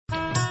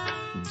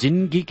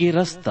जिंदगी के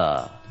रास्ता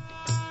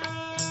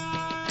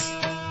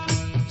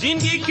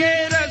जिंदगी के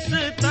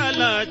रास्ता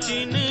ला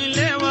चिन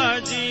लेवा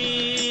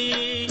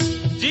जी,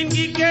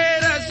 जिंदगी के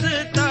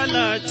रास्ता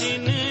ला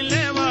चिन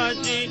लेवा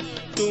जी,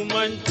 तू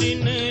मन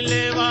चिन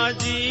लेवा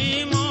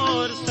जी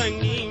मोर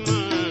संगी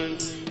मन,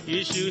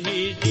 यीशु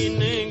ही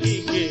जिंदगी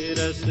के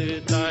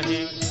रास्ता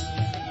है।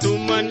 तू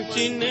मन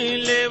चिन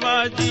लेवा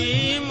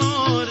जी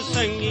मोर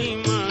संगी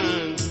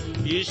मन,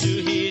 यीशु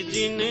ही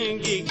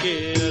जिंदगी के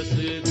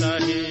रास्ता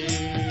है।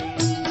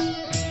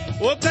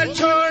 ओकर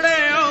छोड़े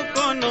ओ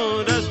कोनो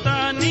रास्ता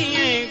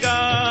निएगा,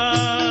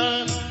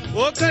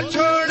 ओकर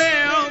छोड़े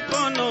ओ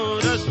कोनो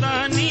रास्ता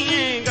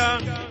निएगा,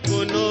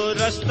 कोनो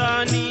रास्ता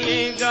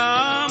निएगा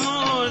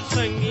मोर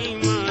संगी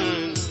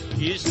मन,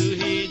 यीशु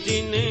ही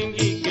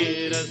जिंदगी के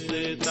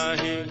रास्ता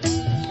है।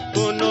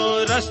 कोनो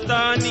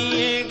रास्ता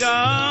निएगा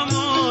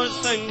मोर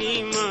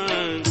संगी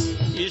मन,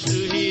 यीशु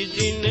ही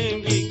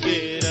जिंदगी के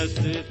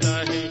रास्ता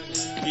है।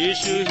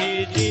 यीशु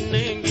ही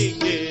जिंदगी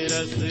के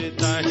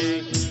रास्ता है,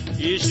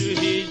 यीशु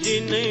ही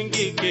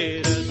जिंदगी के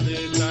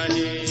रास्ता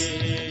है।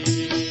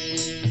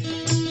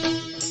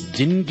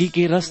 जिंदगी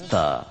के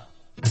रास्ता।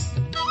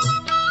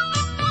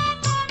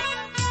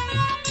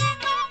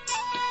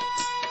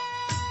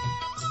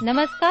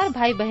 नमस्कार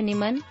भाई बहनी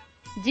मन,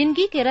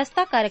 जिंदगी के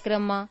रास्ता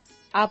कार्यक्रम में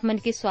आप मन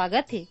के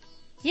स्वागत है।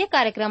 ये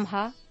कार्यक्रम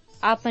हा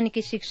आप मन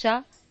की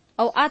शिक्षा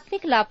और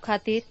आत्मिक लाभ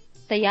खातिर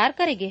तैयार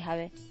करे गे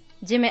हावे,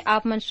 जिमे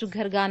आप मन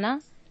सुघर गाना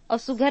और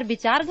सुघर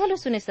विचार घलो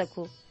सुने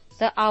सको।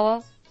 तो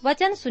आओ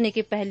वचन सुने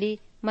के पहली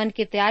मन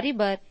के तैयारी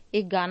बर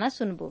एक गाना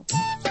सुनबो।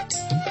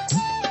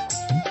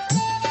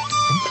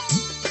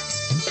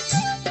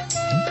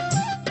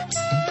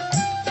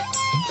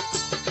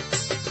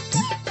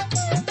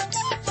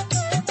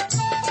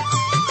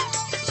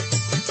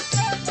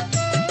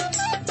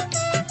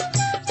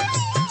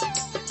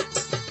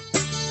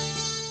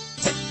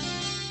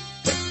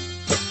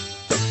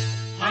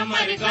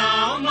 हमर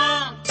गाँव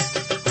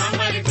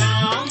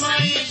में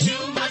यीशु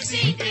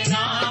मसीह के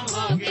नाम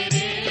हो गे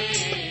रे,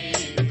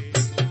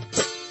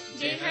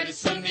 जे हर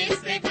सुने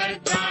से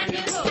करतान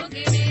हो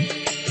गे रे,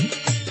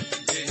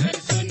 जे हर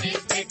सुने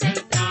से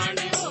करतान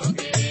हो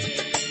गे रे।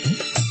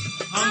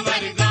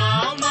 हमर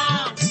गाँव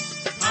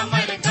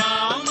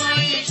में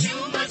यीशु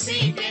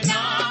मसीह के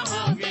नाम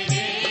हो गे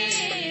रे,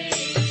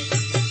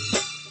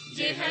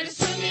 जे हर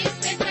सुने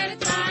से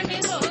करतान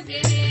हो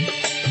गे रे,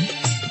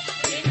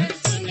 जे हर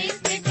सुने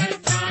से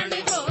करतान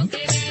हो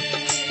गे रे।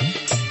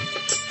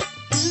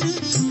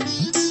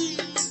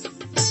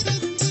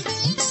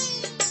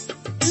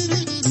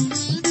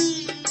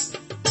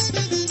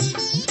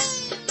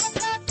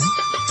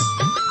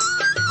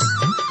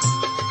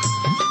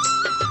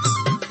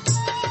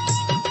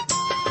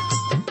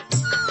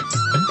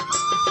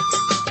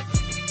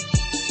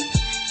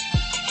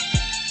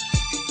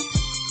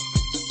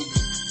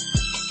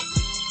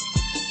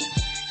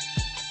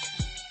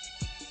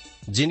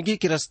 जिंदगी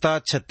की रास्ता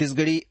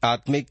छत्तीसगढ़ी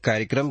आत्मिक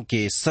कार्यक्रम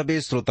के सबे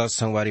श्रोता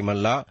संगवारी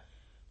मल्ला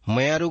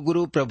मयारू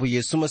गुरु प्रभु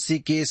यीशु मसीह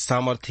के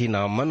सामर्थी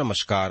नाम में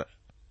नमस्कार।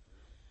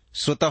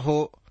 श्रोता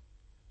हो,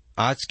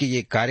 आज के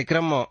ये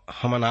कार्यक्रम में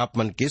हमन आप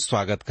मन के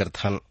स्वागत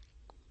करथन।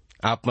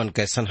 आप मन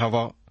कैसन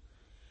हवा?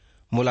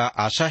 मुला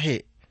आशा है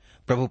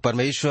प्रभु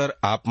परमेश्वर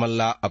आप मन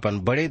ला अपन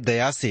बड़े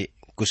दया से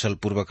कुशल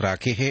पूर्वक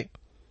राखे है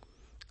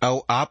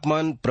और आप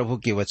मन प्रभु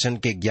के वचन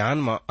के ज्ञान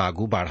में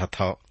आगू बढ़त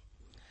हव।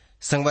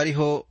 संगवारी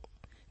हो,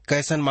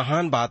 कैसन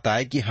महान बात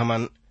आए कि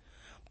हमन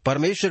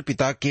परमेश्वर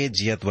पिता के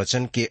जियत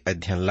वचन के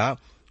अध्ययन ला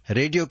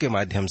रेडियो के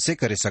माध्यम से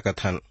करे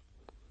सकत हन।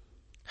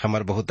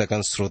 हमर बहुत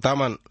अकन श्रोता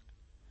मन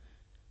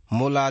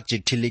मोला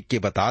चिट्ठी लिख के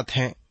बातात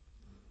हैं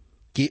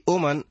कि ओ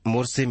मन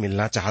मोर से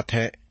मिलना चाहत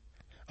है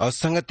और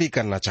संगति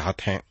करना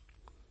चाहत हैं।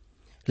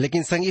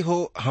 लेकिन संगी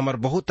हो, हमर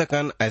बहुत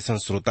अकन ऐसा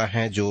श्रोता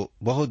हैं जो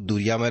बहुत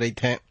दूरिया में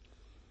रहते हैं।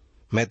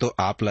 मैं तो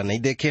आप ला नहीं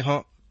देखे हूं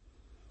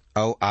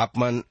और आप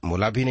मन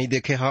मोला भी नहीं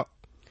देखे हं,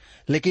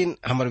 लेकिन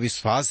हमर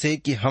विश्वास है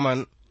कि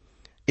हमन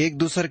एक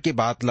दूसर के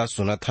बात ला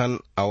सुनत हन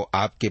और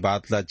आपके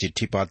बात ला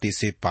चिट्ठी पाती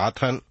से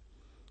पात हन,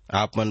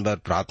 आप मन बर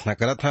प्रार्थना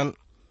करत हन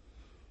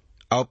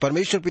और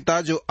परमेश्वर पिता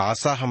जो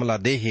आशा हमला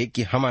दे है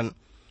कि हमन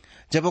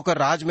जब ओकर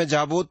राज में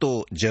जाबो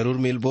तो जरूर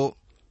मिलबो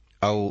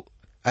और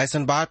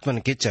ऐसन बात मन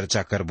के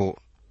चर्चा करबो।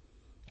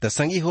 त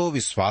संगी हो,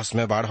 विश्वास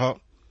में बाढ़ो,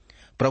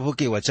 प्रभु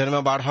के वचन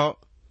में बाढ़ो,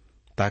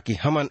 ताकि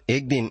हमन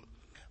एक दिन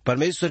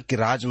परमेश्वर के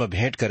राज में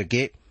भेंट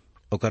करके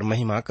ओकर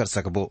महिमा कर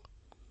सकबो।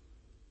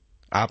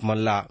 आप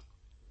मल्ला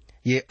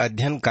ये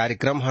अध्ययन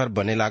कार्यक्रम हर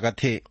बने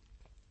लागत है,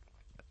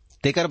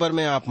 तेकर बर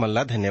मैं आप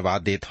मल्ला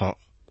धन्यवाद देत हूं।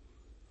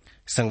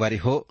 संगवारी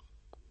हो,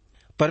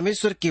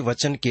 परमेश्वर के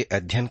वचन के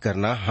अध्ययन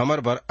करना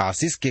हमर बर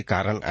आशीष के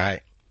कारण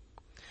आए,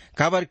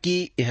 काबर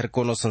की यह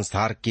कोनो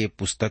संसार के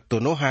पुस्तक तो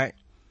नो है,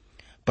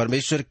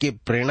 परमेश्वर के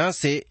प्रेरणा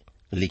से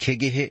लिखे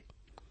गे है।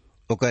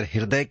 ओकर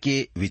हृदय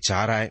के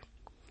विचार आए,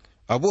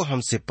 अब वो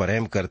हमसे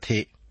प्रेम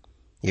करथे।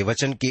 ये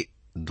वचन के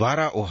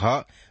द्वारा ओहा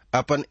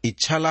अपन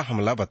इच्छा ला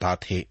हमला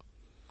बताथे।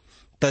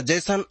 त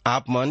जैसन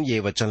आप मन ये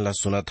वचन ला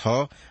सुनत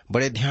हो,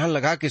 बड़े ध्यान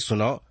लगा के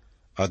सुनो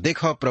और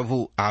देखो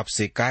प्रभु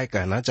आपसे काय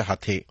कहना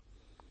चाहते।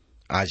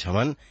 आज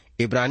हमन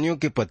इब्रानियों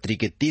के पत्री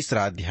के 3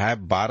 अध्याय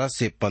 12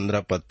 से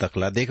 15 पद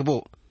तकला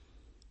देखबो।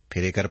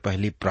 फिर एकर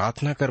पहली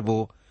प्रार्थना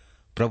करबो,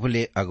 प्रभु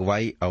ले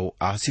अगुवाई और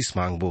आशीष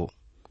मांगबो।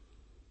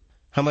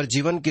 हमर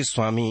जीवन के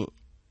स्वामी,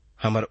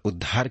 हमर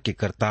उद्धार के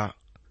कर्ता,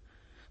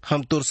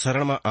 हम तोर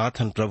शरण में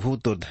आथन प्रभु,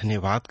 तोर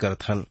धन्यवाद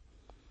करथन,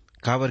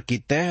 कावर की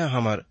तय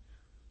हमर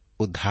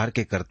उद्धार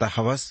के कर्ता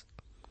हवस,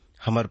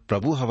 हमर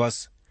प्रभु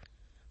हवस,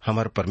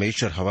 हमर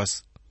परमेश्वर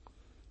हवस।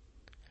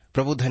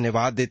 प्रभु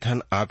धन्यवाद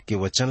देथन आपके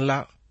वचन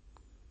ला,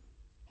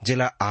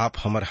 जिला आप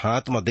हमर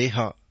हाथ में देह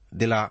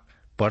दिला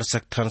पढ़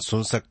सकथन,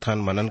 सुन सकथन,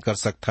 मनन कर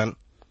सकथन,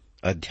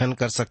 अध्ययन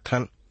कर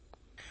सकथन।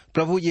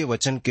 प्रभु ये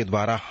वचन के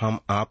द्वारा हम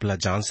आप ला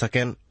जान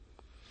सकें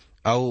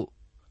और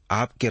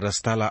आपके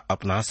रास्ता ला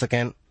अपना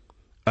सकें,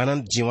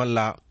 अनंत जीवन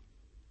ला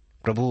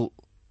प्रभु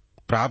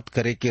प्राप्त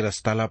करे के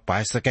रास्ता ला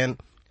पाए सकें।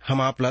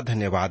 हम आप ला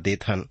धन्यवाद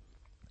देथन।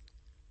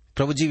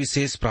 प्रभु जी,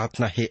 विशेष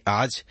प्रार्थना है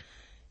आज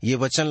ये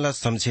वचन ला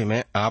समझे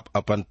में आप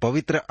अपन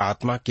पवित्र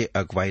आत्मा के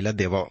अगुवाई ला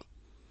देवो,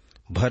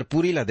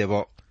 भरपूरी ला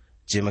देवो,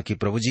 जेमा कि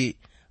प्रभु जी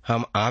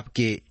हम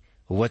आपके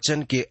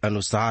वचन के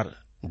अनुसार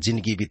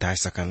जिंदगी बिताए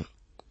सकन।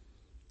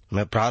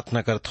 मैं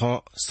प्रार्थना करता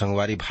हूँ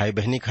संगवारी भाई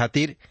बहनी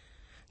खातिर,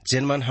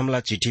 जिन मन हमला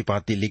चिट्ठी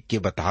पाती लिख के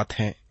बतात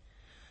हैं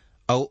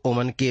और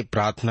ओमन के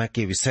प्रार्थना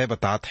के विषय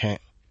बतात हैं।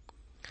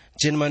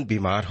 जिन मन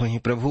बीमार हो ही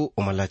प्रभु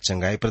ओमन ला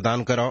चंगाई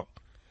प्रदान करो।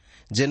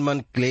 जिन मन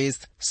क्लेश,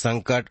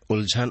 संकट,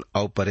 उलझन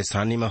और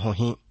परेशानी में हो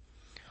ही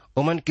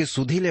ओमन के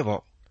सुधी लेवो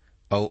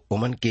और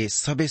ओमन के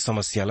सबे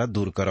समस्या ला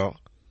दूर करो।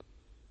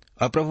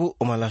 और प्रभु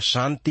ओमन ला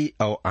शांति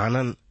और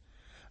आनंद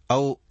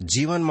और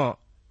जीवन में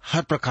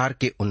हर प्रकार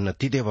के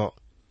उन्नति देवो,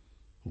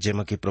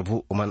 जेमा कि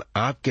प्रभु ओमन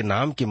आपके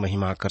नाम की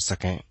महिमा कर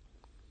सकें।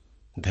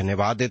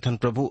 धन्यवाद देथन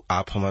प्रभु,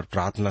 आप हमार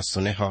प्रार्थना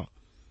सुने हो।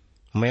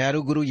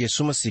 मयारू गुरु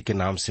यीशु मसीह के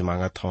नाम से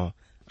मांगत हो,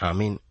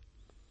 आमीन।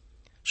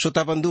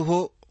 श्रोता बंधु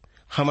हो,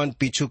 हमन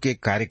पीछू के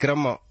कार्यक्रम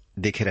में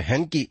देखे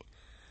रहन कि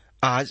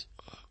आज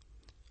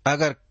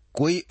अगर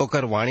कोई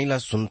ओकर वाणी ला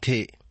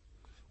सुनथे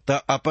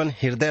त अपन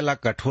हृदय ला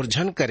कठोर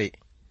झन करे,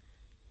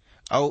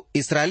 और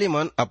इसराइली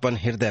मन अपन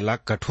हृदय ला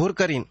कठोर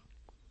करीन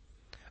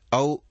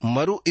और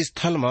मरु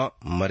स्थल में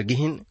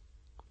मरगिहिन।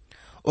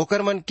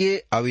 ओकर मन के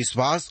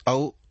अविश्वास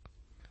और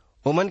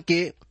ओमन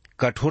के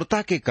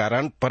कठोरता के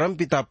कारण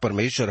परमपिता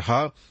परमेश्वर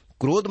हा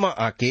क्रोध में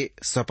आके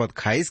शपथ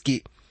खाइस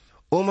की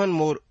ओमन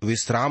मोर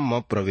विश्राम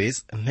में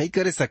प्रवेश नहीं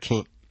करे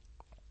सकें।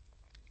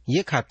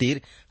 ये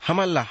खातिर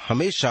हमन ला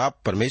हमेशा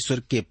परमेश्वर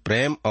के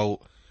प्रेम और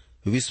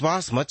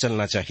विश्वास में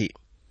चलना चाहिए।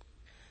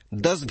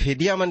 10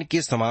 भेदिया मन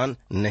के समान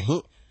नहीं,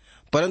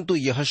 परंतु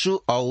यहोशू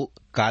और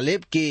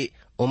कालेब के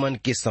ओमन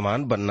के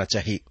समान बनना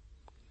चाहिए।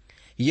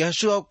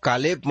 यहोशू और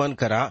कालेब मन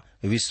करा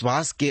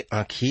विश्वास के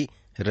आंखी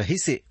रही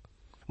से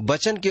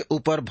वचन के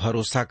ऊपर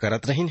भरोसा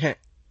करत रहीन है।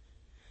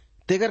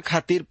 तेगर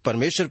खातिर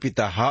परमेश्वर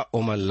पिता हा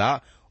ओमन ला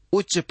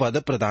उच्च पद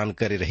प्रदान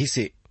करे रही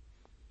से।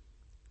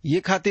 ये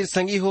खातिर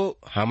संगी हो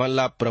हमन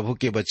ला प्रभु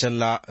के वचन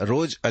ला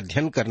रोज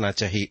अध्ययन करना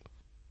चाहिए,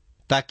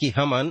 ताकि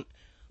हमन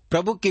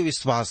प्रभु के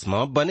विश्वास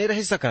में बने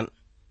रह सकन।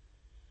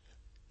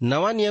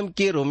 नवा नियम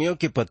के रोमियो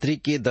के पत्री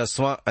के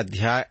 10वां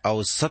अध्याय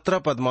और 17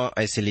 पद में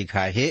ऐसे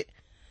लिखा है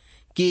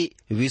कि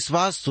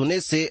विश्वास सुने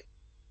से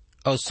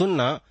और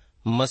सुनना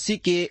मसीह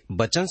के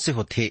वचन से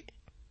होथे।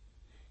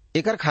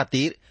 एकर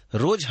खातिर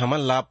रोज हमन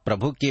ला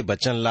प्रभु के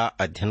वचन ला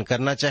अध्ययन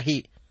करना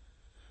चाहिए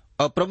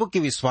और प्रभु के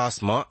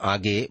विश्वास में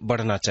आगे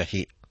बढ़ना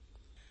चाहिए।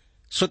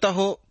 श्रोता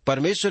हो,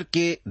 परमेश्वर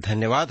के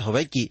धन्यवाद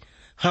होवे कि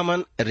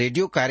हमन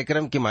रेडियो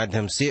कार्यक्रम के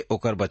माध्यम से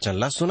ओकर वचन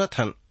ला सुनत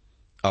हन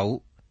और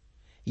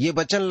ये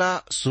वचन ला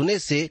सुने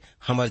से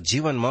हमार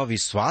जीवन में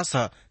विश्वास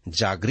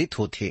जागृत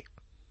होथे।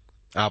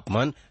 आप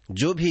मन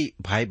जो भी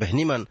भाई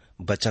बहनी मन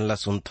वचन ला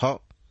सुनथो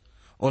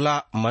ओला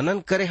मनन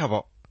करे हवो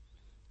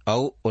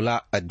और ओला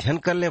अध्ययन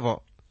कर लेवो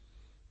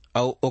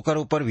और ओकर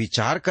ऊपर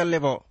विचार कर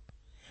लेवो।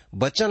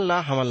 वचन ला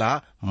हमला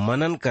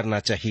मनन करना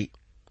चाहिए।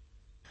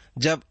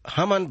 जब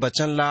हमन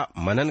वचन ला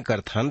मनन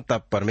करथन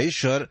तब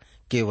परमेश्वर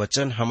के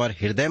वचन हमार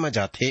हृदय में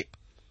जाथे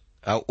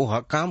और वह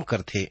काम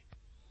करथे।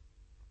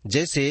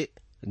 जैसे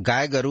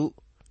गाय गरु,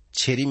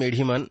 छेरी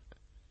मेढ़ी मन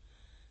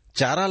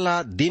चारा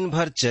ला दिन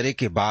भर चरे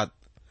के बाद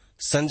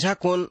संझा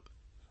कोन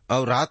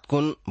और रात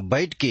कोन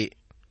बैठ के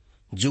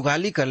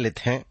जुगाली कर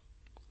लेते हैं,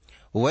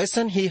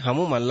 वैसन ही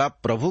हमू मन ला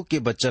प्रभु के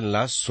वचन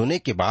ला सुने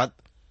के बाद,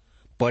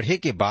 पढ़े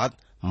के बाद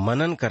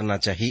मनन करना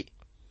चाहिए,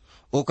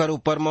 ओकर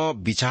ऊपर में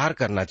विचार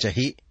करना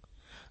चाहिए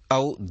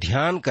और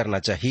ध्यान करना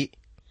चाहिए,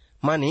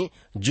 माने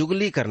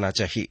जुगली करना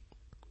चाहिए।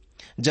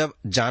 जब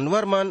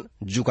जानवर मन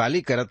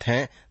जुगाली करत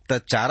हैं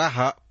त चारा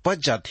हा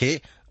पच जाथे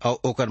और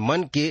ओकर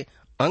मन के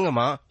अंग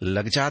में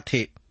लग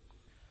जाथे।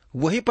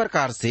 वही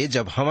प्रकार से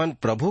जब हमन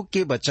प्रभु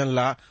के वचन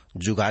ला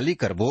जुगाली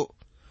करबो,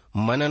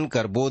 मनन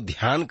करबो,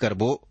 ध्यान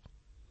करबो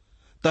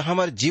तो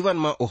हमार जीवन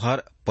में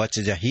ओहर पच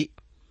जाही,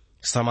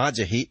 समा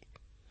जाही।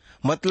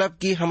 मतलब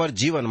कि हमार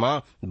जीवन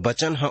में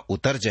वचन हा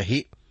उतर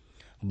जाही,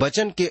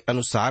 वचन के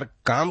अनुसार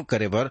काम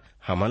करे बर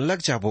हमन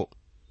लग जाबो।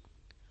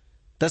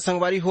 त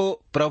संगवारी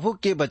हो, प्रभु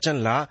के वचन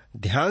ला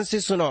ध्यान से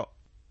सुनो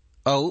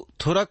और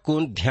थोड़ा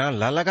कुन ध्यान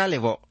ला लगा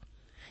लेवो।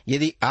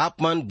 यदि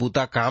आप मन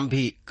बूता काम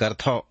भी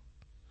करथो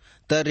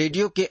त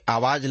रेडियो के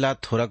आवाज ला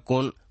थोड़ा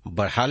कोन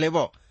बढ़ा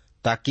लेवो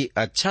ताकि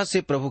अच्छा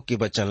से प्रभु के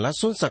वचन ला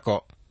सुन सको।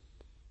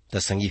 त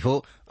संगी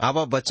हो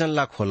आवा वचन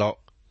ला खोलो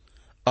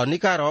और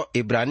निकारो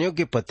इब्रानियों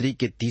के पत्री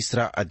के 3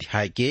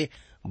 अध्याय के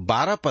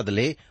 12 पद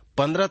ले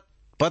 15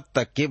 पद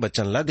तक के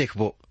वचन ला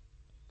देखबो।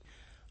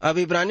 अब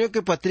इब्रानियों के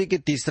पत्री के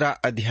 3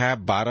 अध्याय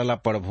 12 ला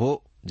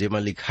पढ़बो, जेमा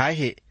लिखाए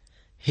है,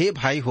 हे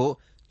भाई हो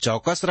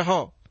चौकस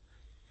रहो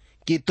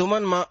कि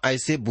तुमन में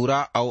ऐसे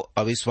बुरा और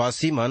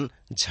अविश्वासी मन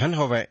झन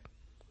होवे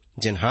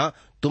जिन्हा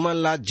तुमन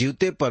ला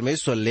जीवते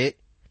परमेश्वर ले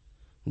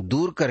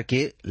दूर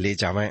करके ले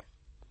जावें।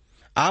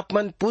 आप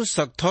मन पूछ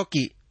सकते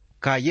कि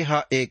का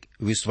यह एक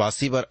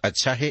विश्वासी वर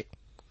अच्छा है?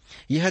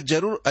 यह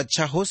जरूर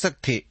अच्छा हो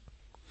सकते।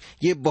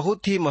 ये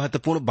बहुत ही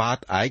महत्वपूर्ण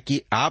बात आए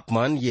कि आप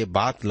मन ये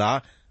बात ला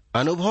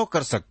अनुभव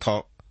कर सकते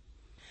हो।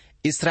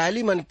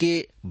 इसराइली मन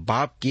के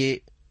बाप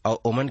के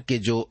और ओमन के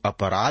जो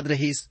अपराध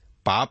रहिस,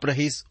 पाप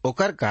रहिस,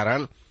 ओकर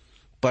कारण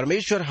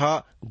परमेश्वर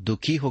हा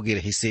दुखी होगी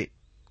रहिसे।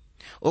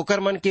 ओकर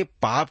मन के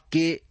पाप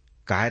के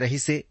काय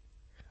रहिसे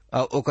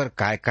और ओकर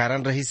काय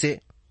कारण रहिसे?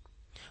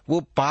 वो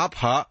पाप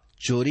हा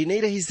चोरी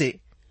नहीं रहिसे,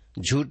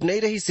 झूठ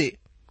नहीं रहिसे,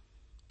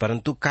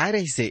 परंतु काय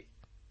रहिसे?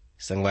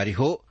 संगवारी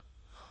हो,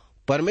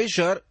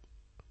 परमेश्वर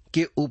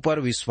के ऊपर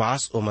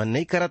विश्वास ओमन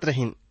नहीं करत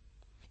रहिन।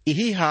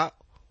 यही हा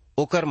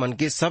ओकर मन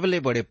के सबले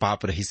बड़े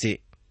पाप रहिसे।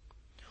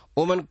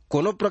 ओमन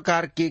कोनो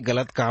प्रकार के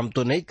गलत काम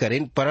तो नहीं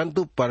करें,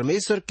 परंतु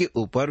परमेश्वर के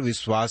ऊपर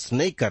विश्वास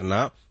नहीं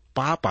करना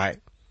पाप आए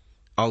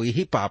और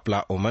यही पाप ला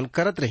ओमन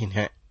करत रहिन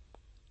है।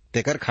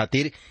 तेकर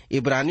खातिर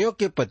इब्रानियों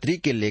के पत्री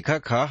के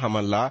लेखक हा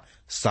हमन ला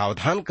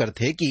सावधान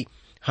करथे कि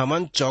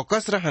हमन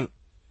चौकस रहन,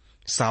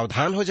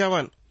 सावधान हो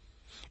जावन।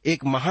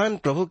 एक महान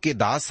प्रभु के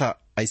दास हा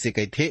ऐसे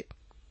कहथे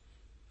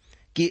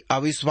कि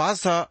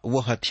अविश्वास हा वो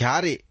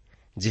हथियार है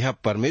जिहा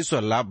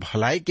परमेश्वर ला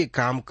भलाई के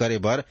काम करे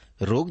बर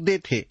रोक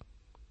देथे।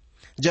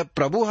 जब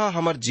प्रभु हा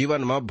हमर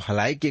जीवन में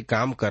भलाई के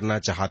काम करना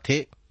चाहथे,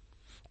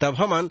 तब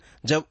हमन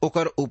जब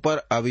ओकर ऊपर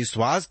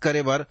अविश्वास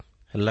करे बर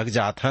लग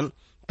जाथन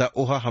त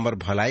ओहा हमर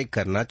भलाई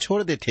करना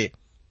छोड़ देथे।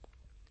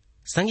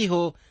 संगी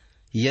हो,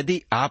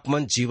 यदि आप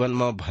मन जीवन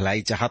में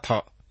भलाई चाहत हो,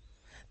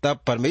 तब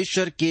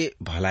परमेश्वर के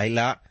भलाई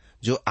ला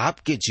जो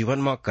आपके जीवन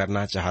में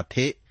करना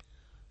चाहते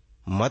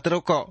मत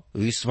रोको,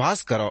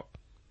 विश्वास करो,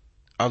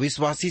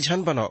 अविश्वासी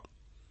झन बनो।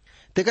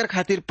 तेकर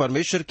खातिर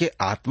परमेश्वर के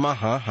आत्मा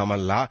हा हमन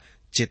ला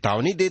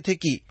चेतावनी देथे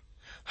कि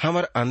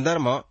हमर अंदर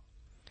में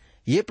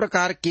ये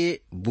प्रकार के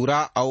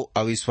बुरा और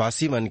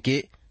अविश्वासी मन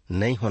के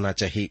नहीं होना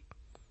चाहिए।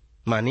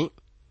 मानी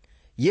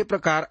ये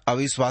प्रकार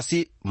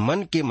अविश्वासी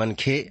मन के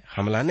मनखे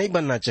हमला नहीं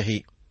बनना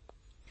चाहिए।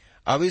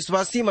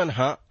 अविश्वासी मन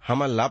हा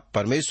हमन ला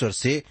परमेश्वर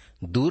से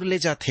दूर ले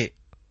जाथे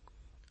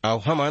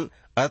और हमन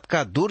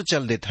अतका दूर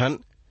चल देथन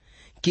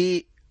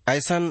कि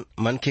ऐसन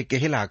मनखे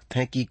कहे लागत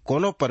हैं कि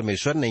कोनो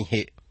परमेश्वर नहीं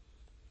है।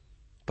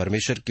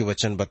 परमेश्वर के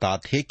वचन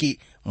बताते कि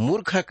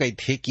मूर्ख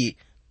कहते कि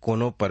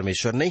कोनो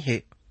परमेश्वर नहीं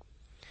है।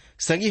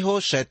 संगी हो,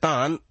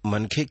 शैतान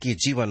मनखे के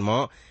जीवन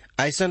में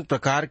ऐसन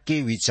प्रकार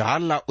के विचार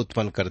ला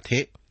उत्पन्न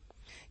करथे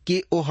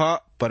कि ओहा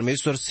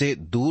परमेश्वर से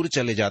दूर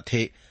चले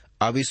जाथे,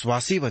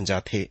 अविश्वासी बन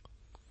जाथे।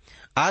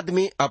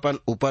 आदमी अपन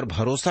ऊपर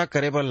भरोसा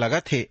करे बर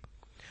लगत है,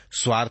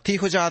 स्वार्थी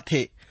हो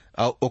जाथे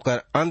और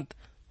ओकर अंत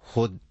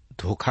हो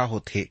धोखा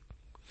होथे।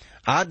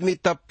 आदमी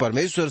तब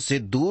परमेश्वर से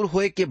दूर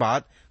होए के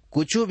बाद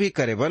कुछ भी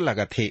करे बर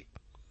लगत है।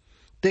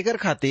 तेकर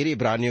खातिर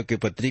इब्रानियों के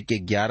पत्री के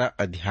 11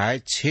 अध्याय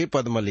 6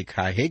 पद में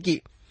लिखा है कि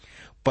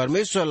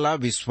परमेश्वर ला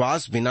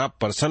विश्वास बिना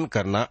प्रसन्न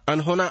करना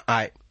अनहोना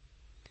आए।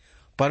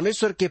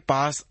 परमेश्वर के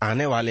पास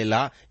आने वाले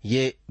ला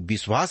ये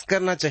विश्वास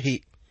करना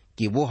चाहिए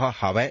कि वो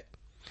हवे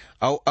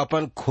और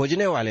अपन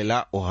खोजने वाले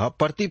ला वह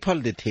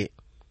प्रतिफल देथे।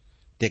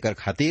 तेकर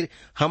खातिर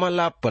हमन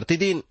ला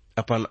प्रतिदिन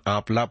अपन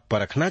आप ला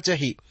परखना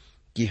चाहिए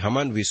कि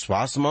हमन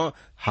विश्वास में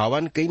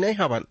हवन कई नहीं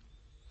हवन।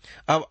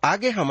 अब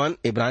आगे हमन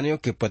इब्रानियों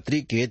के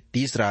पत्री के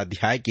 3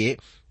 अध्याय के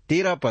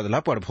 13 पद ला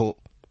पढ़बो।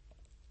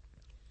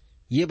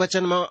 ये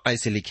वचन में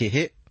ऐसे लिखे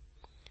है,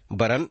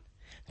 बरन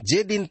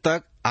जे दिन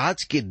तक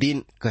आज के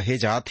दिन कहे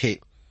जाथे,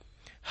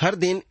 हर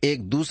दिन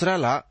एक दूसरा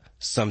ला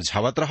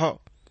समझावत रहो।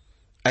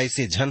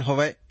 ऐसे झन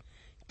होवे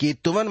कि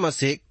तुमन में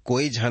से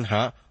कोई झन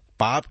हा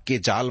पाप के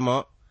जाल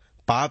में,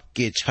 पाप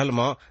के छल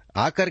में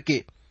आकर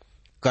के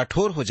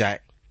कठोर हो जाए।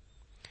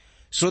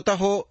 श्रोता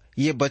हो,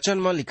 ये वचन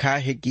में लिखा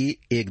है कि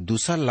एक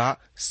दूसरा ला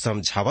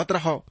समझावत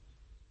रहो।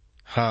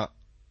 हाँ,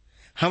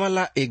 हमन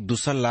ला एक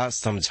दूसरा ला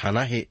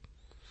समझाना है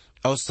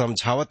और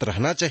समझावत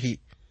रहना चाहिए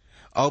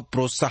और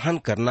प्रोत्साहन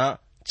करना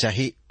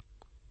चाहिए।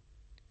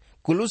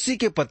 कुलुसी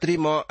के पत्री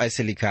में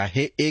ऐसे लिखा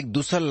है, एक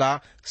दूसरा ला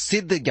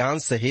सिद्ध ज्ञान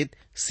सहित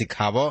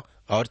सिखावो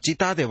और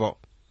चिता देवो।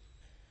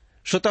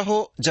 श्रोता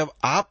हो, जब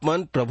आप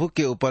मन प्रभु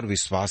के ऊपर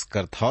विश्वास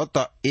करते हो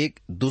तो एक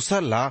दूसरा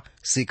ला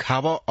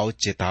सिखावो और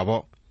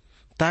चेतावो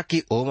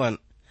ताकि ओमन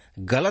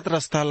गलत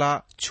रास्ता ला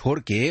छोड़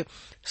के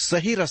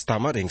सही रास्ता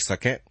में रेंग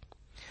सके,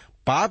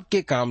 पाप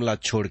के काम ला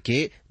छोड़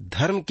के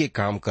धर्म के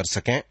काम कर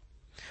सके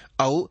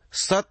और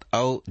सत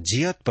और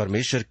जियत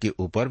परमेश्वर के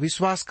ऊपर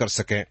विश्वास कर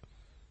सके।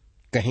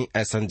 कहीं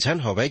ऐसा झन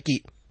होवे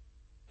कि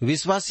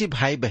विश्वासी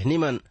भाई बहनी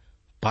मन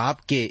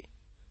पाप के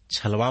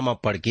छलवा में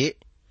पड़ के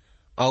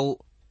और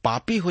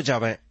पापी हो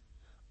जावे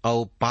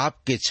और पाप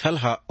के छल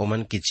हा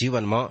उमन के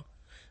जीवन में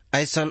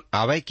ऐसन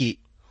आवे कि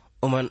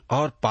उमन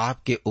और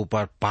पाप के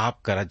ऊपर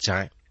पाप करत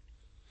जाए।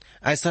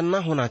 ऐसा न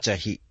होना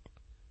चाहिए।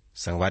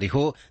 संगवारी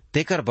हो,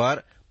 तेकर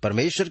बार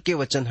परमेश्वर के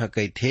वचन ह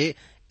कही थे,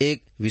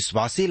 एक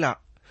विश्वासी ला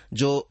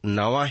जो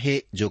नवा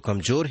है, जो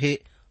कमजोर है,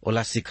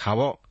 ओला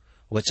सिखावो,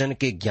 वचन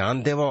के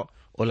ज्ञान देवो,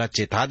 ओला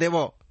चेता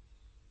देवो,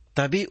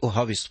 तभी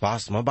वह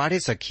विश्वास में बाढ़े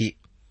सकी।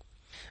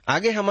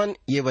 आगे हमन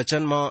ये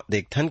वचन में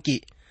देखथन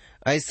कि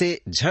ऐसे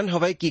झन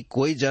हवै कि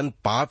कोई जन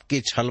पाप के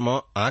छल में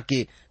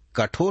आके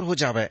कठोर हो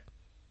जावे।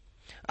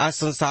 आज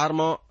संसार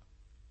में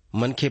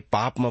मनखे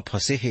पाप में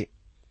फंसे है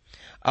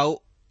और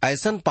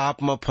ऐसन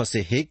पाप में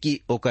फंसे है कि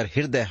ओकर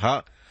हृदय हा,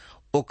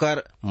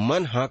 ओकर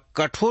मन हा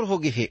कठोर हो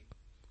गए है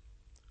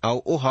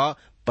और ओहा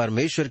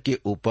परमेश्वर के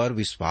ऊपर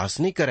विश्वास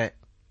नहीं करे।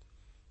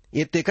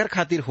 ये तेकर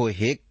खातिर होए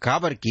है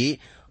काबर कि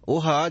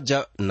ओहा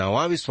जब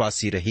नवा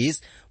विश्वासी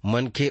रहीस,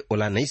 मनखे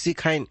ओला नहीं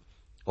सिखाइन,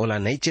 ओला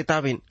नहीं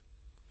चेताविन।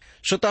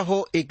 श्रोता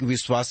हो, एक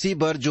विश्वासी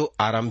बर जो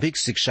आरंभिक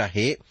शिक्षा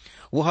है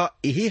वह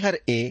यही हर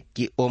ए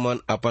कि ओमन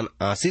अपन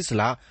आशीष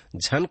ला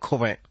झन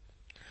खोवे,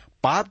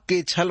 पाप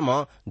के छल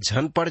में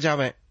झन पड़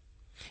जावे।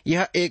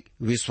 यह एक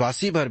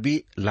विश्वासी भर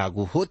भी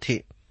लागू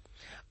होथे।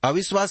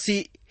 अविश्वासी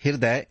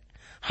हृदय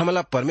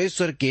हमला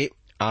परमेश्वर के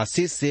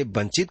आशीष से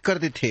वंचित कर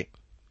देथे।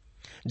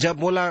 जब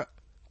मोला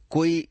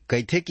कोई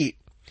कहथे कि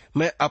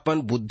मैं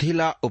अपन बुद्धि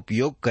ला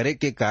उपयोग करे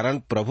के कारण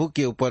प्रभु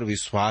के ऊपर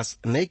विश्वास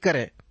नहीं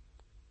करे,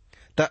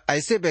 त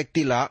ऐसे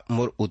व्यक्ति ला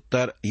मोर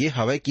उत्तर ये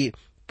हवे कि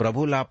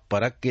प्रभु ला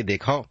परख के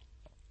देखाओ।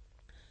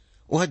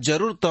 वह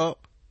जरूर तो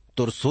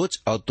तोर सोच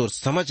और तोर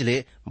समझ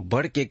ले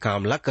बढ़ के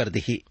काम ला कर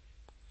दिही,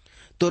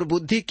 तोर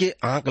बुद्धि के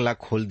आंख ला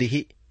खोल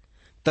दिही,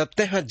 तब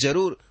तेह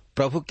जरूर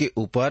प्रभु के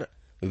ऊपर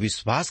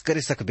विश्वास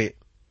करे सकबे।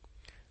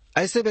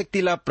 ऐसे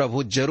व्यक्ति ला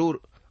प्रभु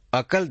जरूर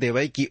अकल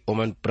देवे कि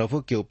ओमन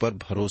प्रभु के ऊपर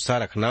भरोसा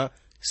रखना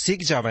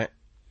सीख जावे।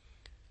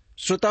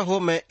 श्रोता हो,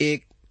 मैं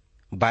एक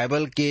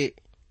बाइबल के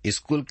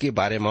स्कूल के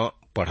बारे में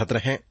पढ़त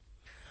रहे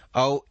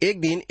और एक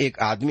दिन एक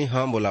आदमी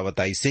हा मोला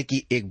बताई से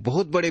कि एक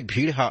बहुत बड़े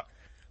भीड़ हा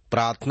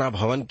प्रार्थना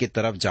भवन की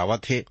तरफ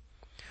जावत है।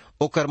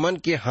 ओकर मन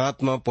के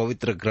हाथ में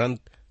पवित्र ग्रंथ,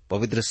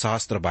 पवित्र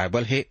शास्त्र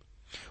बाइबल है।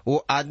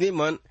 वो आदमी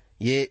मन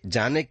ये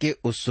जाने के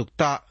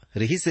उत्सुकता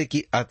रही से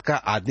कि अतका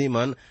आदमी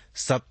मन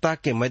सप्ताह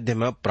के मध्य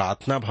में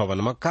प्रार्थना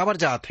भवन में काबर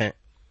जात हैं।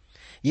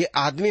 ये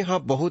आदमी हा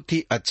बहुत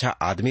ही अच्छा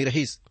आदमी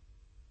रहीस।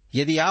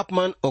 यदि आप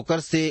मन ओकर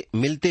से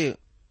मिलते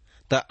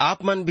तो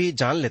आप मन भी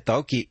जान लेता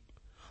हो कि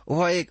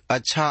वह एक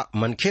अच्छा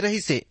मनखे रही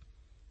से।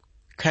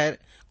 खैर,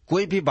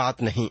 कोई भी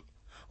बात नहीं,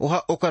 वह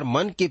ओकर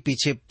मन के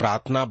पीछे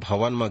प्रार्थना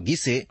भवन में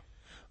गिसे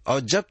और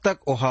जब तक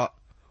वह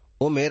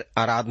उमेर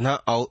आराधना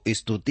और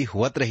स्तुति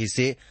हुवत रही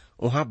से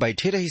वहां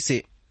बैठे रही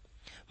से।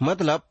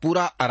 मतलब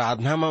पूरा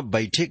आराधना में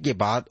बैठे के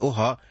बाद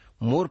वह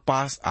मोर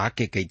पास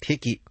आके कहथे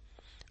कि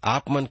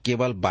आप मन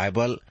केवल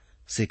बाइबल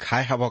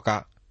सिखाए हवो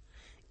का,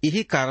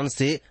 यही कारण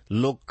से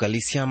लोग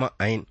कलीसिया में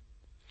आइन।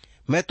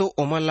 मैं तो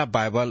ओमन ला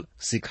बाइबल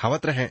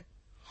सिखावत रहे।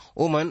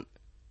 ओमन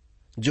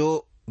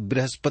जो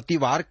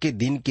बृहस्पतिवार के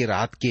दिन के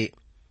रात के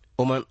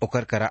ओमन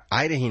ओकर करा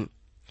आए रहीन,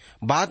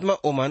 बाद में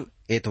ओमन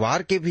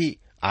एतवार के भी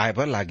आए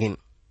बर लागिन।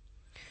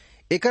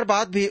 एकर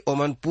बाद भी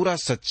ओमन पूरा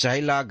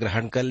सच्चाई ला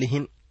ग्रहण कर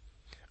लिहिन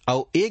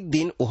और एक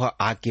दिन वह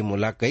आके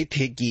मोला कही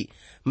थे कि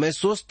मैं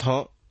सोचता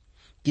हूं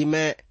कि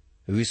मैं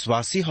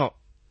विश्वासी हूं,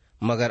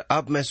 मगर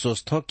अब मैं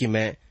सोचता हूं कि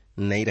मैं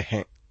नहीं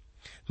रहे।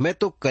 मैं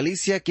तो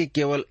कलीसिया के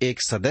केवल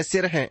एक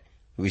सदस्य रहे,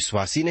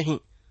 विश्वासी नहीं।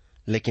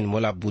 लेकिन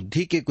मोला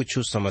बुद्धि के कुछ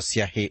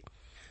समस्या है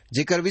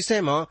जेकर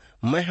विषय में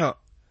मैं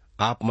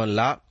आप मन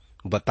ला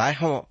बताए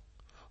हूं।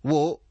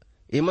 वो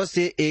इम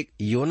से एक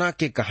योना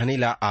के कहानी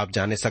ला आप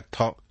जाने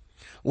सकते हो।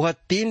 वह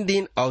 3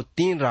 दिन और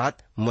 3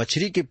 रात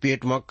मछली के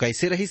पेट में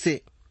कैसे रही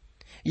से,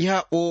 यह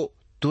वो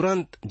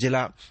तुरंत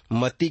जिला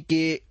मत्ती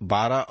के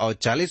 12 और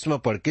 40 में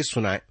पढ़ के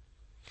सुनाए,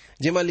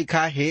 जिसमें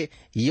लिखा है,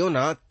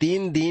 योना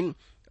 3 दिन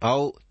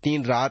और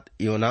 3 रात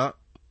योना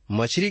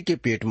मछली के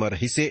पेट में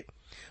रही से,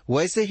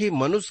 वैसे ही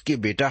मनुष्य के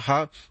बेटा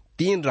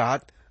 3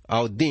 रात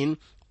और दिन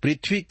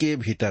पृथ्वी के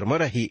भीतर में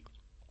रही।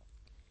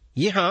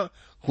 यहाँ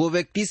वो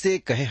व्यक्ति से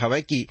कहे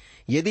हवे कि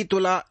यदि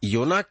तोला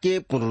योना के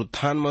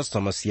पुनरुत्थान में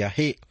समस्या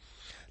है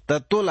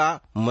तब तोला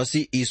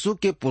मसीह यीशु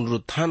के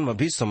पुनरुत्थान में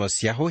भी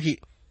समस्या हो ही।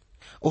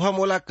 वह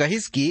मोला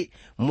कहिस कि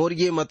मोर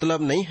ये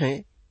मतलब नहीं है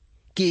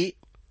कि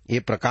ये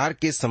प्रकार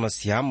के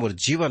समस्या मोर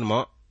जीवन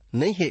में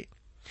नहीं है।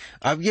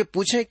 अब ये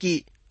पूछे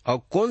कि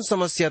अब कौन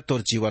समस्या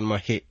तोर जीवन में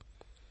है।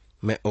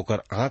 मैं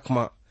ओकर आंख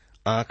में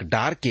आंख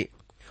डार के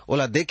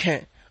ओला देखें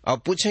और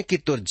पूछे कि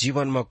तोर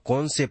जीवन में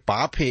कौन से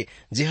पाप है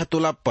जिह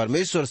तोला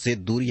परमेश्वर से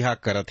दूरिया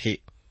करत है।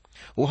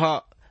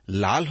 वह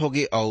लाल हो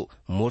गए और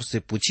मोर से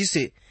पूछी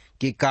से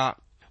कि का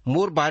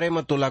मोर बारे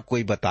में तोला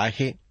कोई बताए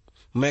है।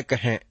 मैं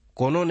कहें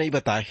कोनो नहीं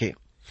बताए है,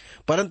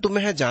 परंतु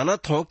मैं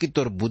जानत हूं कि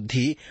तोर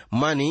बुद्धि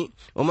मानी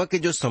उमा के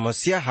जो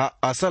समस्या है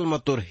असल में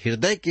तोर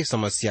हृदय की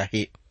समस्या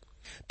है।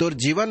 तोर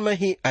जीवन में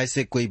ही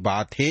ऐसे कोई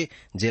बात है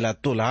जेला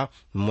तोला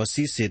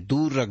मसीह से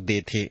दूर रख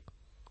दे थे।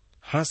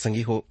 हाँ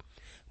संगी हो,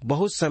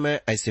 बहुत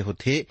समय ऐसे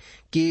होते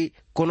कि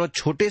कोनो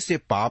छोटे से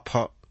पाप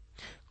है,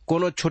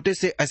 कोनो छोटे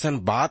से ऐसा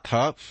बात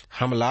है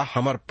हमला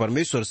हमार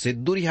परमेश्वर से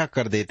दूरिया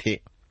कर दे थे।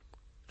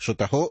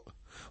 श्रोता हो,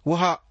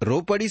 वह रो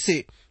पड़ी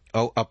से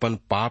और अपन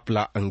पाप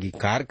ला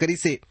अंगीकार करी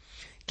से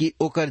कि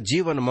ओकर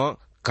जीवन में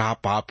का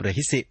पाप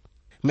रही से।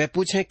 मैं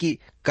पूछे कि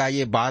का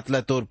ये बात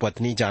ला तोर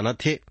पत्नी जाना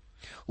थे?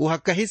 वह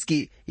कहिस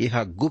कि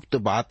यह गुप्त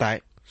बात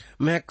आए,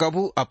 मैं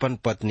कभू अपन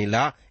पत्नी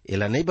ला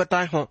एला नहीं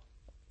बताए हो।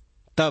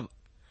 तब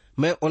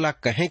मैं ओला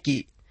कहे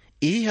कि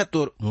यही है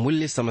तोर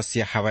मूल्य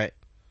समस्या हवय।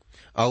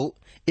 और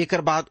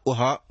एकर बाद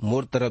वह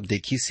मोर तरफ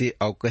देखी से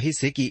और कही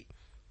से कि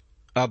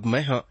अब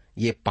मैं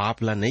ये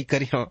पाप ला नहीं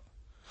करी हूं।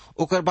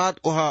 ओकर बाद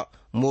वह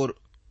मोर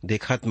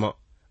देखत में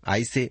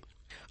आई से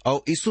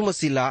और यीशु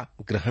मसीह ला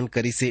ग्रहण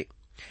करी से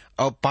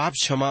और पाप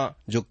क्षमा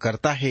जो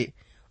करता है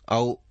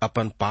और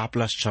अपन पाप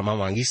ला क्षमा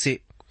मांगी से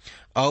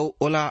और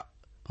ओला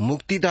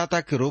मुक्तिदाता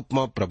के रूप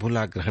में प्रभु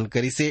ला ग्रहण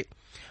करी से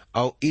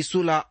और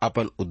यीशु ला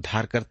अपन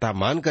उद्धारकर्ता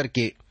मान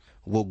करके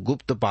वो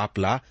गुप्त पाप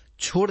ला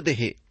छोड़ दे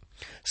है।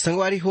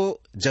 संगवारी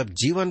हो, जब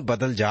जीवन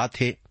बदल जात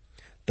है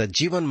तो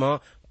जीवन में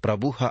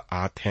प्रभु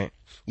आत हैं।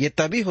 ये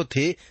तभी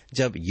होते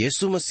जब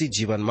यीशु मसीह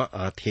जीवन में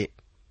आत है।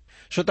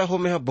 श्रोता हो,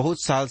 मैं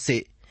बहुत साल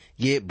से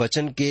ये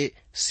वचन के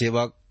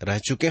सेवक रह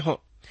चुके हूँ।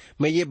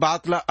 मैं ये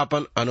बात ला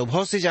अपन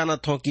अनुभव से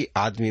जानत हूँ कि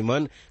आदमी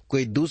मन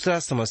कोई दूसरा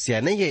समस्या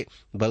नहीं है,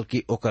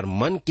 बल्कि ओकर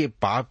मन के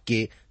पाप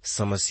के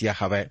समस्या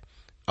हवै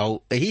और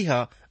यही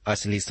है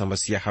असली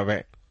समस्या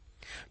हवै।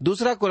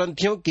 दूसरा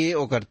कुरिन्थियों के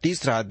ओकर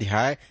 3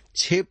 अध्याय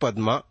 6 पद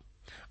में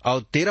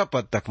और 13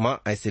 पद तक में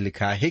ऐसे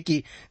लिखा है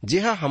कि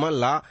जेहा हमन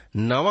ला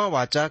नवा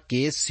वाचा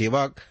के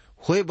सेवक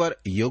होए बर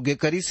योग्य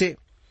करी से,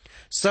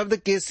 शब्द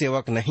के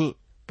सेवक नहीं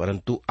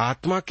परंतु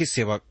आत्मा के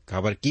सेवक,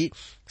 खबर की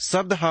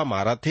शब्द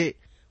मारा थे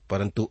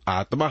परंतु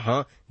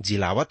आत्मा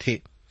जिलावत है।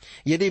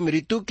 यदि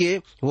मृत्यु के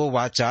वो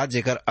वाचा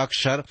जेकर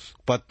अक्षर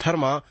पत्थर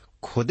में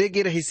खोदे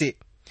गे रही से,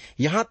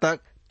 यहाँ तक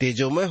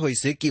तेजोमय होई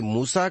से कि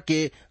मूसा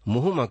के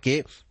मुंह में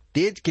के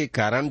तेज के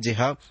कारण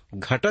जेहा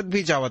घटत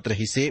भी जावत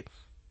रही से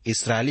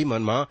इसराइली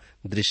मन में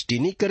दृष्टि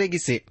नहीं करेगी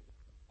से,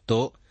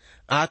 तो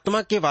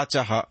आत्मा के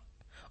वाचा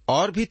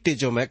और भी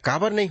तेजोमय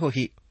काबर नहीं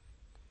होही।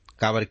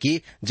 काबर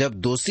की जब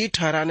दोषी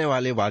ठहराने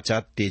वाले वाचा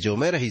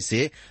तेजोमय रही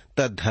से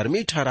त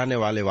धर्मी ठहराने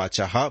वाले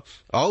वाचा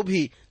और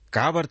भी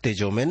काबर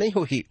तेजोमय नहीं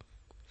होही।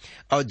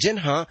 और जिन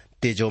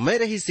तेजोमय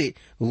रही से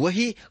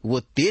वही वो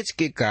तेज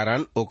के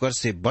कारण ओकर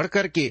से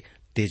बढ़कर के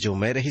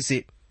तेजोमय रही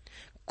से,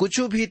 कुछ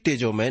भी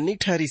तेजोमय नहीं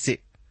ठहरी से।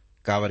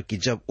 काबर की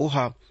जब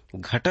ओहा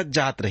घटत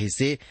जात रही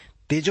से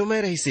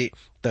तेजोमय रही से,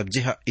 तब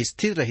जेहा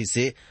स्थिर रही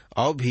से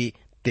और भी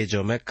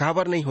तेजोमय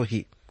काबर नहीं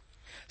होही।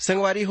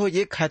 संगवारी हो,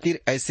 ये खातिर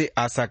ऐसे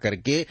आशा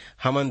करके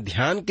हमन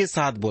ध्यान के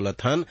साथ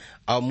बोलत हन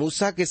और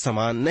मूसा के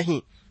समान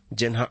नहीं,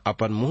 जिन्हा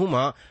अपन मुंह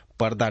में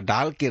पर्दा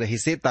डाल के रही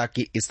से,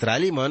 ताकि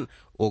इसराइली मन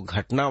वो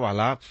घटना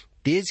वाला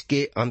तेज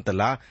के अंत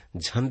ला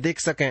झन देख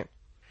सकें।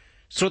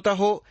 श्रोता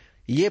हो,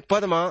 ये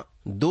पद में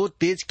 2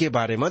 तेज के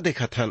बारे में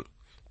देखत हन।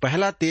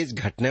 पहला तेज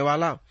घटने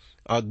वाला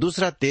और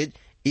दूसरा तेज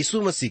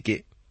यीशु मसीह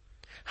के।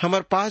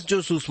 हमार पास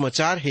जो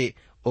सुसमाचार है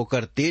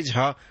ओकर तेज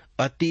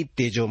अति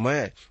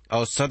तेजोमय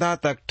और सदा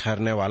तक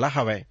ठहरने वाला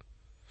हवै।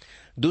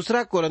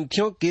 दूसरा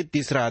कुरिन्थियों के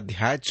 3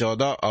 अध्याय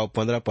 14 और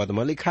 15 पद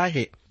में लिखा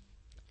है,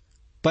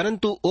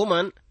 परंतु ओ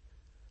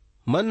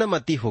मन न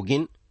मती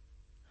होगिन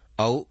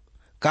और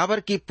काबर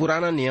की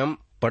पुराना नियम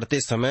पढ़ते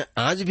समय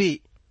आज भी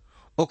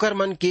ओकर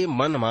मन के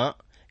मन में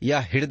या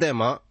हृदय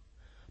में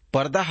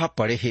पर्दा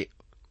पड़े है।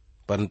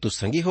 परंतु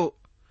संगी हो,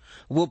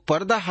 वो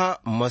पर्दा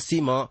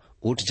मसीह में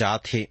उठ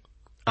जात है।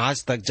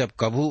 आज तक जब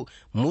कभू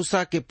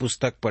मूसा के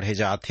पुस्तक पढ़े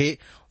जाते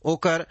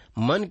ओकर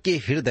मन के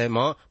हृदय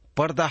में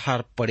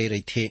पर्दा पड़े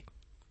रही थे।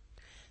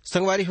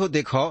 संगवारी हो,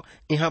 देखो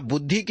यहाँ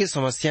बुद्धि की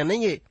समस्या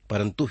नहीं है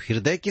परंतु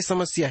हृदय की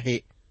समस्या है,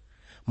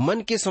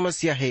 मन की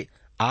समस्या है।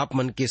 आप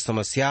मन की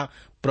समस्या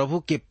प्रभु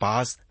के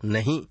पास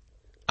नहीं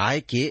आए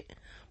के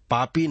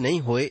पापी नहीं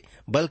होए,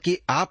 बल्कि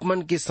आप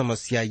मन की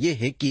समस्या ये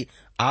है कि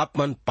आप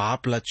मन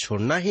पाप ला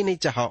छोड़ना ही नहीं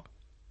चाहो।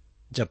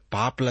 जब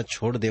पाप ला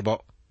छोड़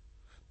देबो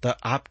तो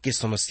आपकी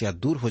समस्या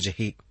दूर हो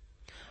जही,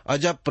 और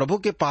जब प्रभु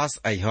के पास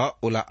आइह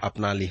ओला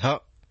अपना लिह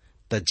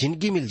तो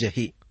जिंदगी मिल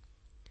जही।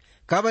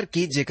 काबर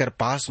की जेकर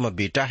पास में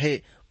बेटा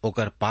है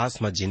ओकर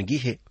पास में जिंदगी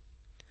है,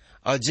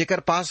 और जेकर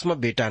पास में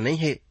बेटा नहीं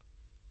है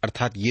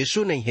अर्थात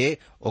यीशु नहीं है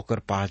ओकर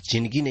पास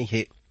जिंदगी नहीं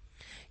है।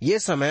 ये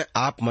समय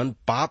आप मन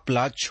पाप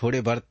ला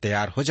छोड़े बर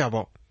तैयार हो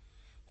जावो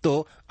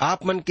तो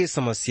आप मन की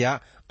समस्या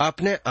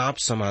अपने आप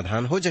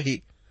समाधान हो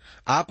जही।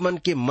 आप मन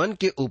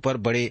के ऊपर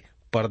बड़े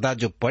पर्दा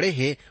जो पड़े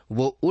है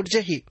वो उठ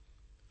जही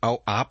और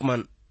आप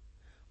मन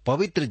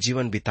पवित्र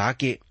जीवन बिता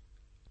के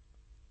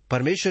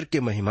परमेश्वर के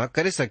महिमा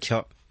करे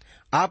सख्य।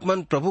 आप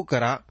मन प्रभु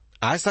करा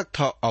आ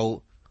सकथो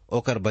और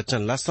ओकर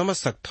वचन ला समझ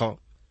सकथो।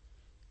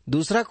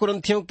 दूसरा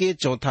कुरिन्थियों के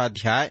 4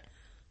 अध्याय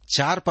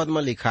 4 पद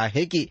में लिखा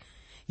है कि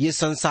ये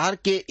संसार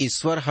के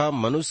ईश्वर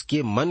मनुष्य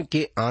के मन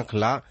के आंख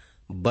ला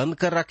बंद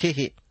कर रखे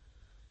है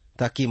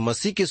ताकि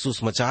मसीह के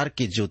सुसमाचार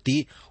की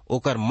ज्योति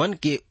ओकर मन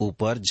के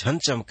ऊपर झन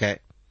चमके।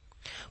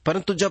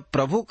 परंतु जब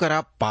प्रभु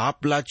करा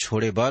पाप ला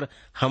छोड़े बर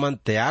हमन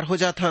तैयार हो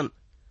जाथन,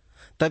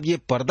 तब ये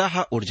पर्दा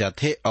हा उड़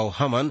जाथे और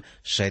हमन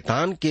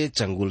शैतान के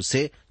चंगुल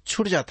से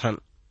छुट जाथन।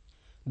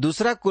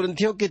 दूसरा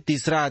कुरिन्थियों के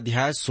 3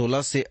 अध्याय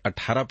 16 से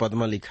 18 पद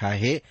में लिखा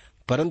है,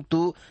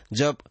 परंतु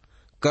जब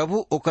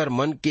कभू ओकर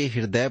मन के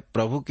हृदय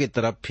प्रभु के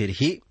तरफ फिर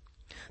ही,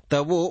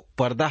 तब वो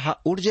पर्दा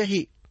हा उड़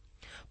जाही।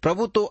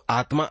 प्रभु तो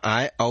आत्मा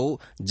आए और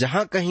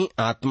जहाँ कहीं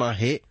आत्मा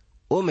है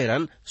ओ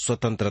मेरन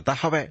स्वतंत्रता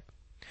हवै।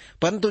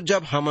 परंतु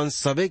जब हमन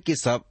सबे के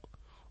सब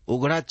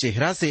उगड़ा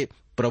चेहरा से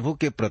प्रभु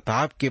के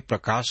प्रताप के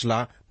प्रकाश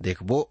ला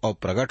देखबो और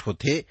प्रकट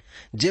होथे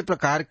जे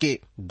प्रकार के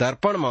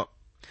दर्पण में,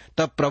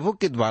 तब प्रभु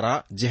के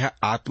द्वारा जह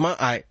आत्मा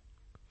आए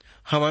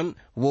हमन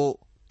वो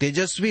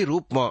तेजस्वी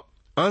रूप में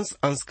अंश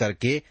अंश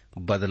करके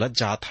बदलत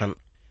जात हन।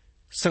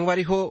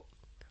 संगवारी हो,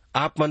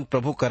 आप मन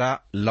प्रभु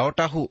करा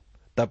लौटाहू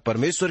तब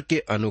परमेश्वर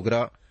के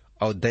अनुग्रह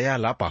और दया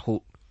ला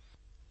पाहू।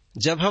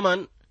 जब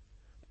हमन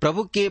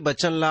प्रभु के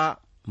वचन ला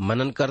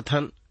मनन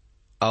करथन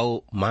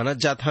और मानत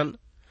जाथन,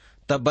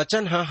 तब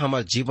वचन हा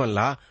हमार जीवन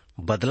ला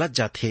बदलत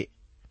जाथे।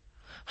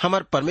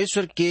 हमार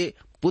परमेश्वर के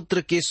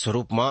पुत्र के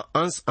स्वरूप में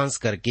अंश अंश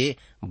करके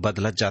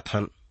बदलत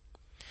जाथन।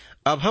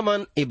 अब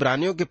हमन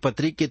इब्रानियों के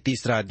पत्री के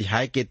 3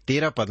 अध्याय के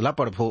 13 पदला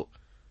पढ़बो।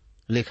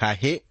 लिखा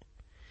है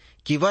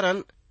कि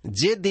वरन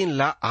जे दिन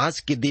ला आज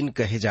के दिन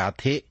कहे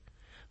जाथे,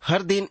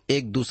 हर दिन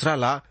एक दूसरा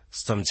ला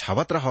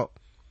समझावत रहो।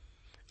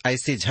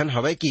 ऐसे झन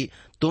हवे कि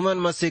तुमन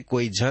में से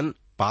कोई झन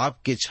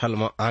पाप के छल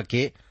में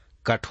आके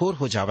कठोर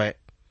हो जावे।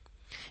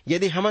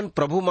 यदि हमन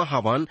प्रभु में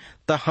हवन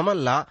त हमन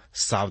ला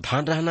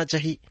सावधान रहना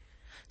चाहिए।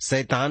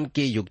 शैतान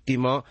के युक्ति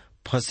में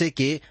फंसे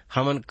के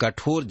हमन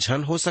कठोर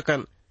झन हो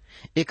सकन,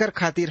 एकर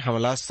खातिर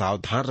हमला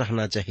सावधान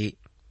रहना चाहिए।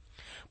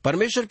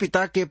 परमेश्वर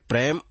पिता के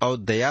प्रेम और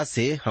दया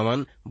से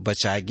हमन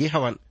बचाएगी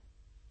हवन।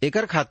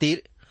 एकर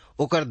खातिर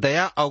ओकर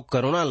दया और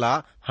करुणा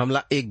ला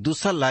हमला एक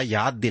दूसरा ला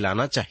याद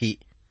दिलाना चाहिए,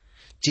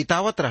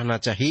 चितावत रहना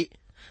चाहिए,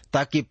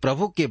 ताकि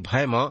प्रभु के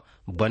भय में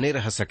बने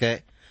रह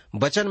सके।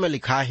 वचन में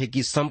लिखा है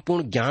कि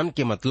संपूर्ण ज्ञान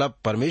के मतलब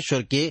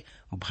परमेश्वर के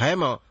भय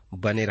में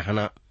बने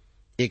रहना।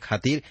 एक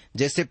खातिर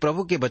जैसे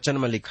प्रभु के वचन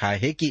में लिखा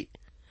है कि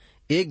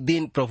एक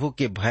दिन प्रभु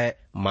के भय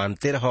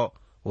मानते रहो,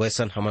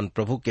 वैसन हमन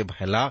प्रभु के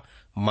भय ला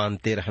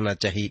मानते रहना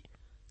चाहिए।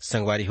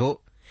 संगवारी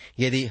हो,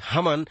 यदि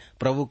हमन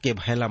प्रभु के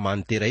भय ला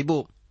मानते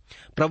रहिबो,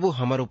 प्रभु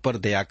हमर ऊपर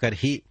दया कर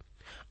ही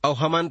और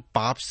हमन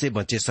पाप से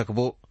बचे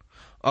सकबो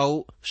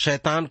और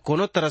शैतान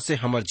कोनो तरह से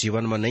हमर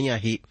जीवन में नहीं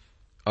आही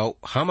और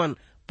हमन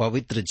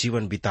पवित्र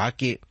जीवन बिता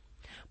के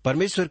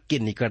परमेश्वर के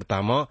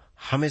निकटता में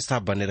हमेशा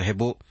बने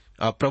रहबो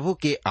और प्रभु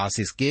के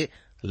आशीष के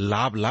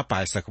लाभ ला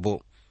पाए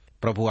सकबो।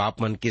 प्रभु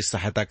आप मन की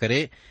सहायता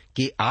करे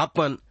कि आप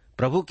मन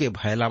प्रभु के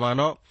भय ला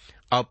मानो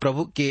और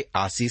प्रभु के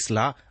आशीष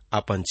ला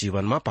अपन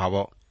जीवन में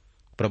पावो।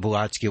 प्रभु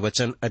आज के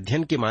वचन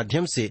अध्ययन के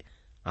माध्यम से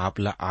आप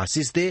ला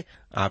आशीष दे,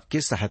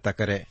 आपकी सहायता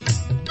करे।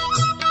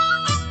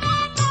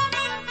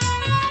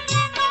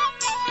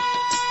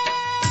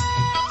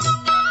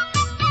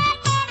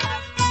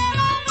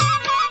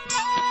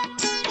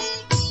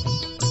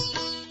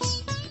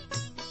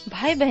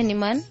 भाई बहनी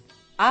मन,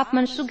 आप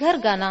मन सुघर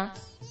गाना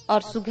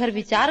और सुघर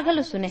विचार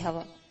घलो सुने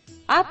हवा।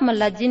 आप मन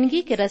ला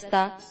जिंदगी के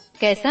रास्ता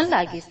कैसन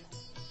लागिस?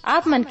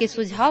 आप मन के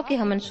सुझाव के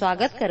हमन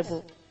स्वागत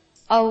करबो।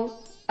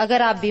 और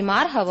अगर आप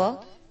बीमार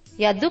हवा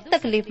या दुख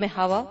तकलीफ में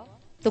हवा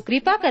तो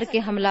कृपा करके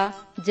हमला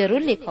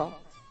जरूर लिखो।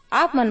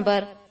 आप मन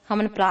बर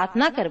हमन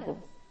प्रार्थना करबो।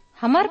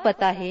 हमार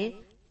पता है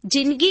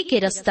जिंदगी के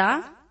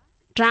रास्ता,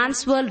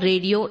 Trans World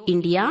radio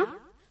India,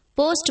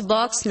 post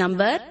box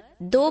number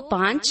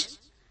 25,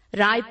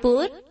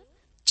 Raipur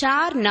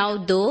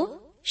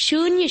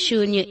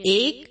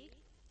 492001,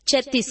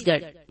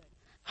 Chhattisgarh.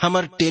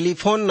 हमार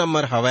टेलीफोन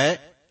नंबर हवै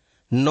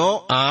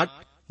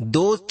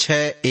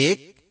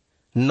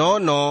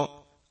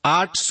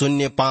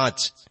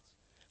 9826199805।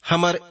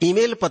 हमार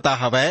ईमेल पता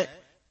हवै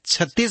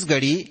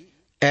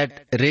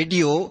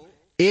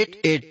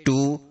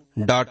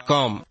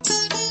chhattisgarhi@radio882.com।